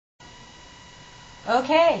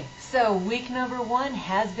Okay, so week number 1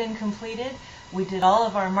 has been completed. We did all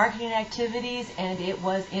of our marketing activities and it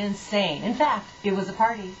was insane. In fact, it was a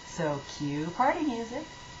party, so cue party music.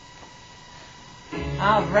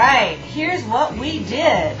 All right, here's what we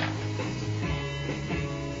did.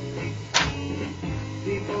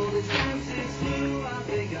 Before this dance is through, I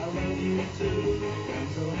think I love you too.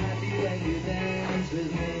 I'm so happy when you dance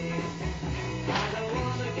with me. I don't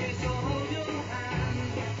wanna kiss or hold your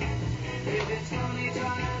hand. If it's funny,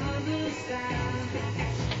 try and understand.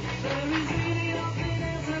 There is really nothing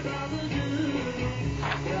else I'd rather do.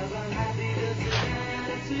 'Cause I'm happy just to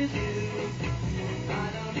dance with you. I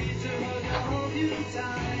don't need to hug or hold you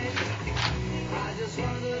tight. I just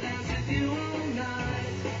want to dance with you all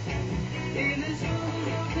night. In this world,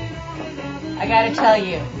 nothing I would rather do. I gotta tell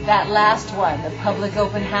you, that last one, the public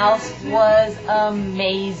open house, was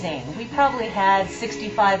amazing. We probably had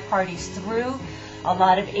 65 parties through. A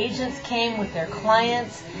lot of agents came with their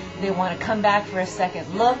clients. They want to come back for a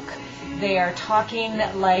second look. They are talking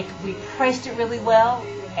like we priced it really well,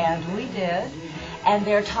 and we did. And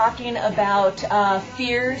they're talking about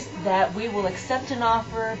fears that we will accept an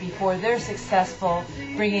offer before they're successful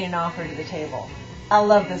bringing an offer to the table. I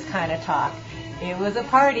love this kind of talk. It was a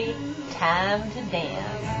party. Time to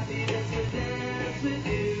dance. Happy just to dance with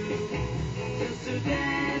you. Just to dance.